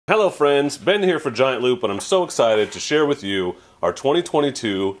Hello friends, Ben here for Giant Loop, and I'm so excited to share with you our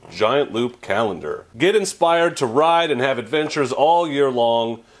 2022 Giant Loop calendar. Get inspired to ride and have adventures all year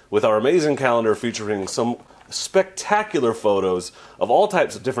long with our amazing calendar featuring some spectacular photos of all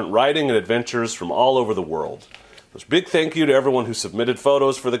types of different riding and adventures from all over the world. There's a big thank you to everyone who submitted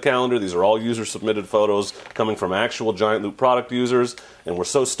photos for the calendar. These are all user-submitted photos coming from actual Giant Loop product users, and we're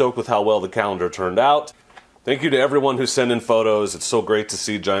so stoked with how well the calendar turned out. Thank you to everyone who sent in photos. It's so great to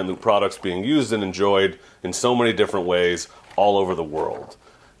see Giant Loop products being used and enjoyed in so many different ways all over the world.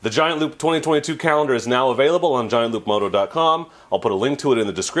 The Giant Loop 2022 calendar is now available on giantloopmoto.com. I'll put a link to it in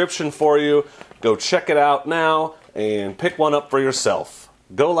the description for you. Go check it out now and pick one up for yourself.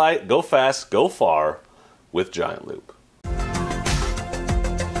 Go light, go fast, go far with Giant Loop.